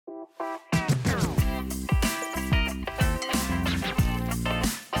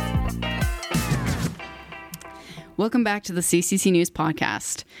Welcome back to the CCC News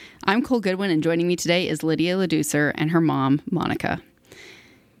Podcast. I'm Cole Goodwin, and joining me today is Lydia LaDouceur and her mom, Monica.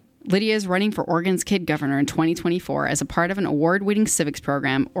 Lydia is running for Oregon's Kid Governor in 2024 as a part of an award-winning civics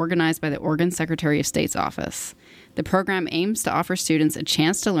program organized by the Oregon Secretary of State's office. The program aims to offer students a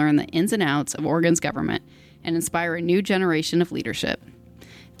chance to learn the ins and outs of Oregon's government and inspire a new generation of leadership.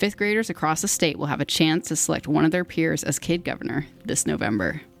 Fifth graders across the state will have a chance to select one of their peers as Kid Governor this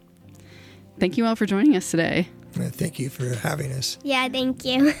November. Thank you all for joining us today. Thank you for having us. Yeah, thank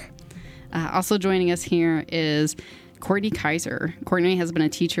you. Also joining us here is Courtney Kaiser. Courtney has been a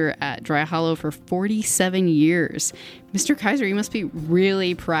teacher at Dry Hollow for 47 years. Mr. Kaiser, you must be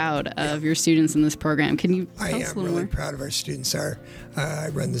really proud of your students in this program. Can you tell us a little more? I am really proud of our students. I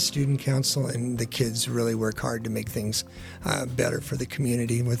run the student council, and the kids really work hard to make things better for the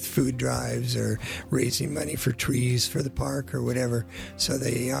community with food drives or raising money for trees for the park or whatever. So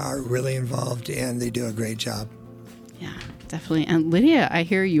they are really involved, and they do a great job. Yeah, definitely. And Lydia, I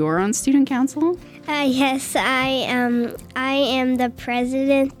hear you're on student council? Yes, I am the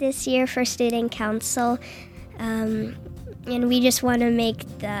president this year for student council, and we just want to make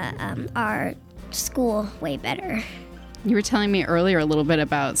our school way better. You were telling me earlier a little bit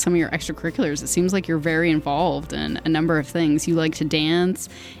about some of your extracurriculars. It seems like you're very involved in a number of things. You like to dance,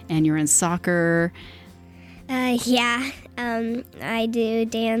 and you're in soccer. Yeah, I do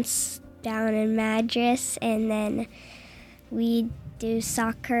dance down in Madras, and then we do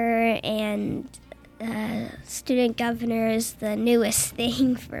soccer, and student governor is the newest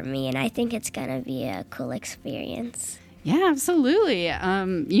thing for me, and I think it's going to be a cool experience. Yeah, absolutely.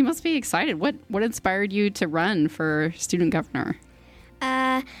 You must be excited. What inspired you to run for student governor?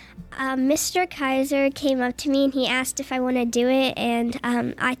 Mr. Kaiser came up to me and he asked if I want to do it, and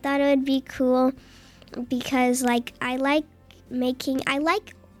I thought it would be cool because I like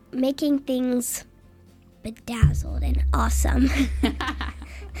making things bedazzled and awesome.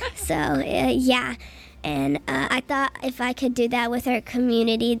 So, yeah. And I thought if I could do that with our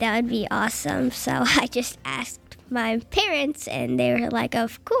community, that would be awesome. So I just asked my parents, and they were like,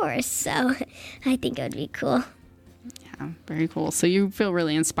 of course. So I think it would be cool. Yeah, very cool. So you feel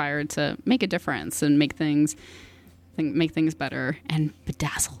really inspired to make a difference and make things better and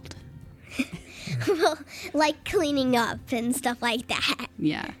bedazzled. Well, like cleaning up and stuff like that.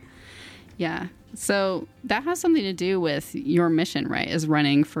 Yeah. Yeah. So that has something to do with your mission, right, as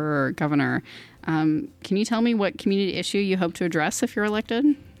running for governor. Can you tell me what community issue you hope to address if you're elected?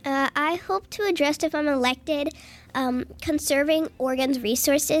 I hope to address, if I'm elected, conserving Oregon's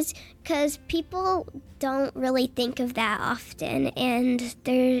resources, because people don't really think of that often, and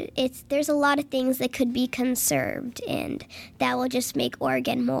there's a lot of things that could be conserved, and that will just make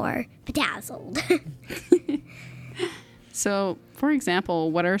Oregon more bedazzled. So, for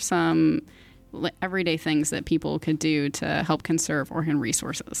example, what are some everyday things that people could do to help conserve Oregon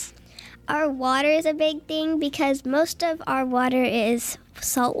resources? Our water is a big thing because most of our water is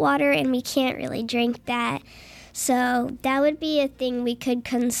salt water and we can't really drink that. So that would be a thing we could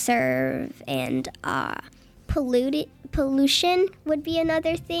conserve, and pollution would be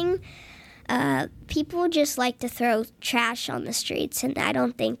another thing. People just like to throw trash on the streets, and I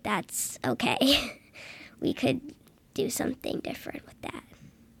don't think that's okay. We could do something different with that.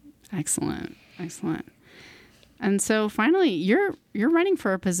 Excellent. And so finally, you're running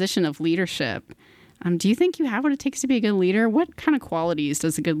for a position of leadership. Do you think you have what it takes to be a good leader? What kind of qualities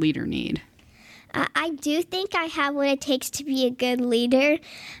does a good leader need? I do think I have what it takes to be a good leader.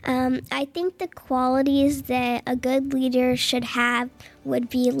 I think the qualities that a good leader should have would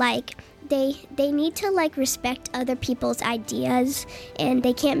be they need to respect other people's ideas, and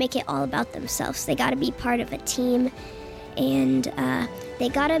they can't make it all about themselves. They got to be part of a team, and they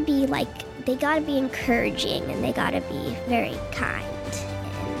got to be encouraging, and they got to be very kind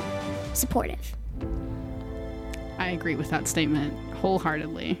and supportive. I agree with that statement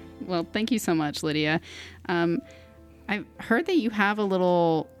wholeheartedly. Well, thank you so much, Lydia. I've heard that you have a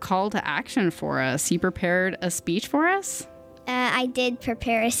little call to action for us. You prepared a speech for us? I did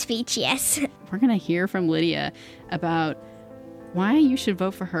prepare a speech, yes. We're going to hear from Lydia about why you should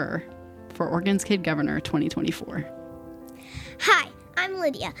vote for her for Oregon's Kid Governor 2024. Hi, I'm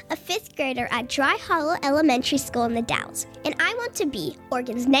Lydia, a fifth grader at Dry Hollow Elementary School in the Dalles, and I want to be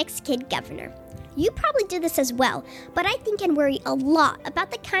Oregon's next Kid Governor. You probably do this as well, but I think and worry a lot about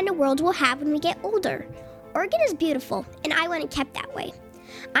the kind of world we'll have when we get older. Oregon is beautiful, and I want it kept that way.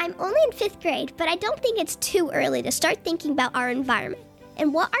 I'm only in 5th grade, but I don't think it's too early to start thinking about our environment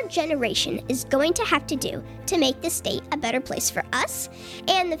and what our generation is going to have to do to make this state a better place for us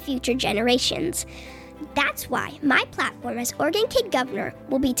and the future generations. That's why my platform as Oregon Kid Governor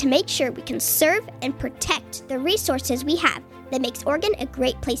will be to make sure we conserve and protect the resources we have that makes Oregon a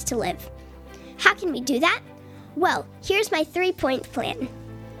great place to live. How can we do that? Well, here's my 3-point plan.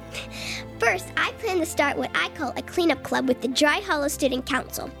 First, I plan to start what I call a cleanup club with the Dry Hollow Student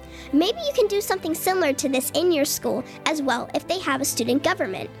Council. Maybe you can do something similar to this in your school as well if they have a student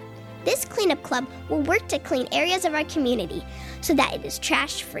government. This cleanup club will work to clean areas of our community so that it is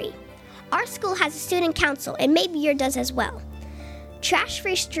trash-free. Our school has a student council, and maybe yours does as well.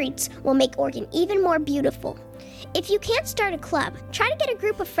 Trash-free streets will make Oregon even more beautiful. If you can't start a club, try to get a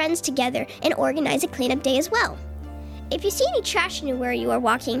group of friends together and organize a cleanup day as well. If you see any trash anywhere you are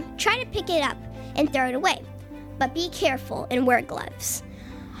walking, try to pick it up and throw it away. But be careful and wear gloves.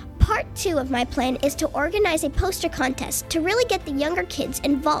 Part 2 of my plan is to organize a poster contest to really get the younger kids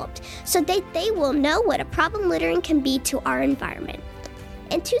involved so that they will know what a problem littering can be to our environment.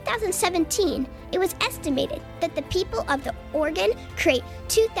 In 2017, it was estimated that the people of the Oregon create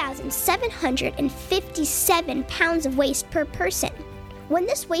 2,757 pounds of waste per person. When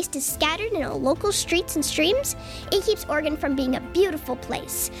this waste is scattered in our local streets and streams, it keeps Oregon from being a beautiful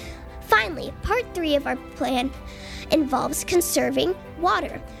place. Finally, part 3 of our plan involves conserving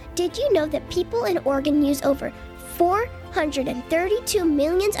water. Did you know that people in Oregon use over 432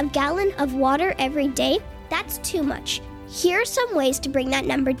 million gallons of water every day? That's too much. Here are some ways to bring that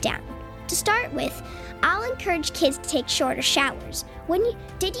number down. To start with, I'll encourage kids to take shorter showers.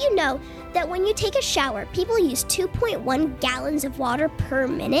 Did you know that when you take a shower, people use 2.1 gallons of water per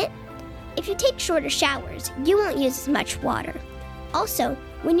minute? If you take shorter showers, you won't use as much water. Also,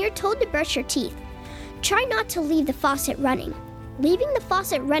 when you're told to brush your teeth, try not to leave the faucet running. Leaving the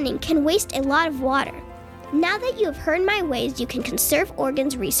faucet running can waste a lot of water. Now that you have heard my ways you can conserve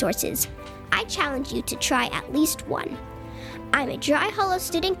Oregon's resources, I challenge you to try at least one. I'm a Dry Hollow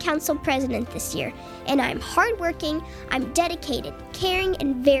Student Council president this year, and I'm hardworking, I'm dedicated, caring,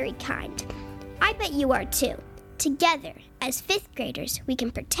 and very kind. I bet you are too. Together, as 5th graders, we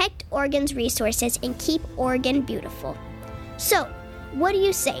can protect Oregon's resources and keep Oregon beautiful. So, what do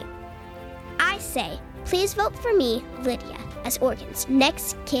you say? I say, please vote for me, Lydia, as Oregon's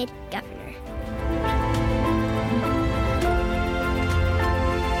next kid governor.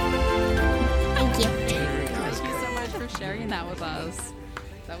 Thank you. Thank you so much for sharing that with us.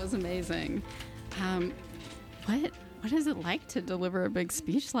 That was amazing. What is it like to deliver a big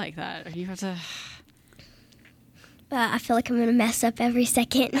speech like that? Or you have to... I feel like I'm going to mess up every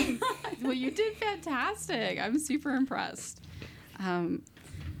second. Well, you did fantastic. I'm super impressed.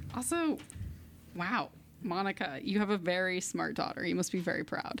 Also, wow, Monica, you have a very smart daughter. You must be very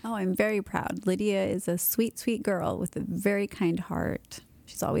proud. Oh, I'm very proud. Lydia is a sweet, sweet girl with a very kind heart.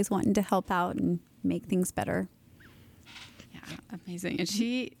 She's always wanting to help out and make things better. Yeah, amazing. And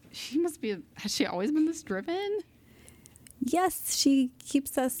she must be, has she always been this driven? Yes, she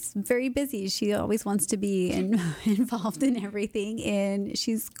keeps us very busy. She always wants to be involved in everything, and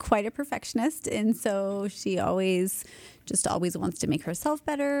she's quite a perfectionist, and so she always wants to make herself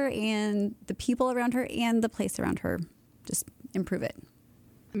better and the people around her and the place around her just improve it.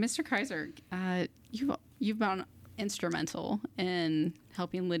 Mr. Kaiser, you've been instrumental in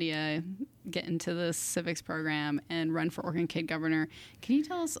helping Lydia get into the civics program and run for Oregon Kid Governor. Can you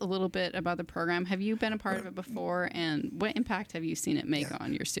tell us a little bit about the program? Have you been a part of it before, and what impact have you seen it make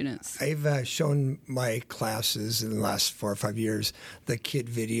on your students? I've shown my classes in the last 4 or 5 years the kid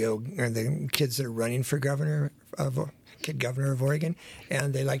video, or the kids that are running for Kid Governor of Oregon,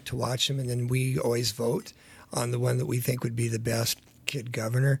 and they like to watch them, and then we always vote on the one that we think would be the best kid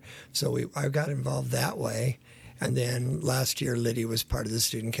governor. So I got involved that way. And then last year, Lydia was part of the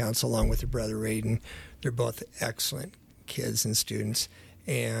student council along with her brother, Raiden. They're both excellent kids and students.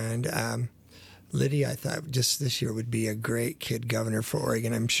 And Lydia, I thought just this year would be a great kid governor for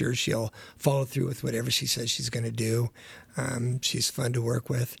Oregon. I'm sure she'll follow through with whatever she says she's going to do. She's fun to work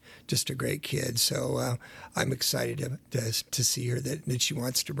with, just a great kid. So I'm excited to see her that she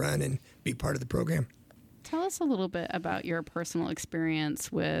wants to run and be part of the program. Tell us a little bit about your personal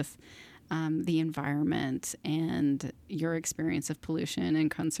experience with the environment and your experience of pollution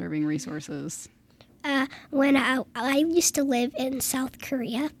and conserving resources. When I used to live in South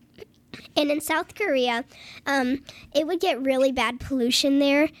Korea, and in South Korea, it would get really bad pollution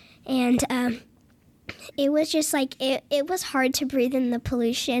there, and it was just like, it was hard to breathe in the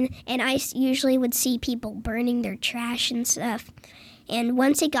pollution, and I usually would see people burning their trash and stuff, and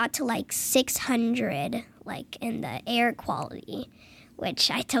once it got to like 600, like in the air quality,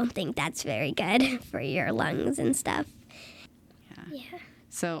 which I don't think that's very good for your lungs and stuff. Yeah.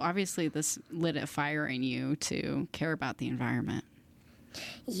 So obviously this lit a fire in you to care about the environment.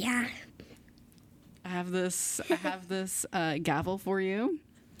 Yeah. have this gavel for you.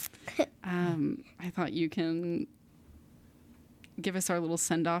 I thought you can give us our little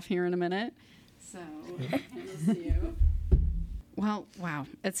send-off here in a minute. So, hand this to you. Well, wow.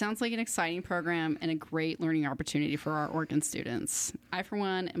 It sounds like an exciting program and a great learning opportunity for our Oregon students. I, for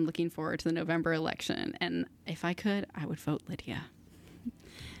one, am looking forward to the November election, and if I could, I would vote Lydia.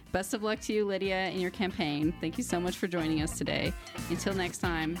 Best of luck to you, Lydia, in your campaign. Thank you so much for joining us today. Until next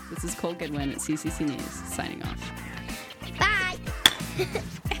time, this is Cole Goodwin at CCC News, signing off. Bye!